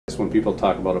when people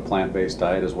talk about a plant-based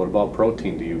diet is, what about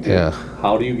protein do you get? Yeah.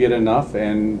 How do you get enough,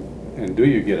 and do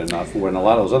you get enough when a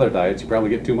lot of those other diets you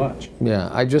probably get too much? Yeah,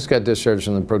 I just got discharged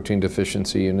from the protein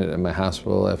deficiency unit at my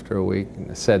hospital after a week.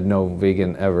 Said no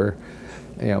vegan ever.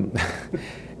 You know,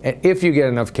 if you get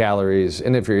enough calories,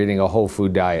 and if you're eating a whole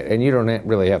food diet, and you don't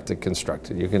really have to construct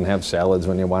it. You can have salads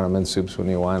when you want them, and soups when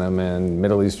you want them, and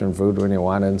Middle Eastern food when you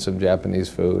want it, and some Japanese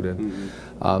food, and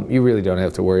you really don't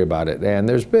have to worry about it. And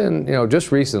there's been, you know,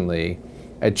 just recently,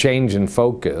 a change in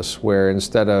focus where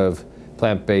instead of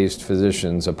plant-based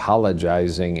physicians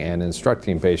apologizing and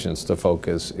instructing patients to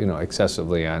focus, you know,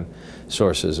 excessively on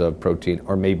sources of protein,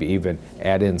 or maybe even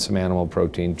add in some animal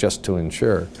protein just to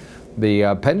ensure.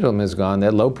 The pendulum has gone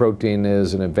that low protein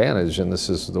is an advantage, and this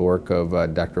is the work of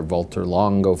Dr. Walter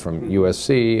Longo from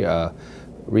USC,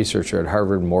 researcher at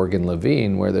Harvard, Morgan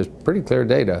Levine, where there's pretty clear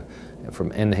data from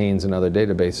NHANES and other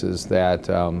databases that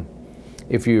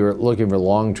if you're looking for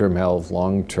long-term health,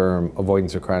 long-term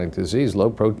avoidance of chronic disease, low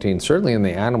protein, certainly in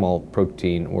the animal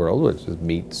protein world, which is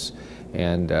meats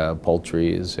and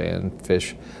poultries and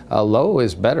fish, low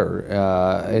is better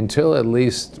until at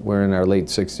least we're in our late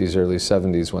 60s, early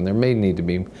 70s, when there may need to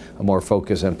be a more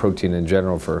focus on protein in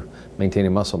general for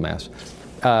maintaining muscle mass.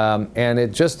 And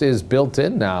it just is built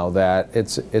in now that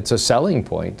it's a selling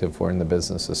point, if we're in the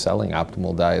business of selling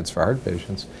optimal diets for heart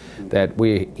patients, that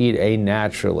we eat a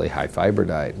naturally high fiber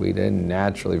diet, we eat a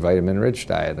naturally vitamin rich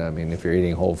diet, I mean if you're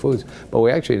eating whole foods, but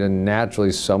we actually eat a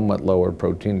naturally somewhat lower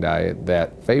protein diet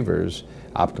that favors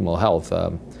optimal health.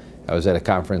 I was at a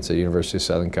conference at the University of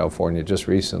Southern California just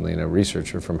recently, and a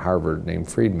researcher from Harvard named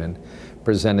Friedman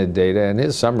presented data, and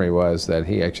his summary was that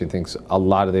he actually thinks a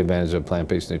lot of the advantages of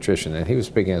plant-based nutrition, and he was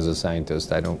speaking as a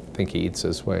scientist, I don't think he eats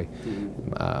this way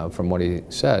from what he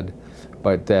said,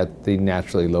 but that the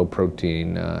naturally low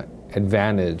protein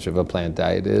advantage of a plant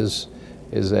diet is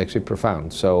actually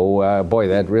profound. So boy,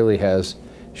 that really has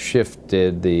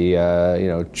shifted the you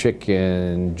know,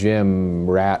 chicken, gym,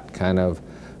 rat kind of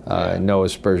no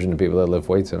aspersion to people that lift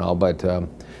weights and all, but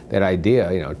that idea,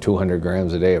 you know, 200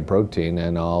 grams a day of protein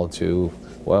and all to,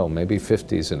 well, maybe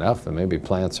 50 is enough, and maybe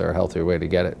plants are a healthier way to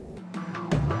get it.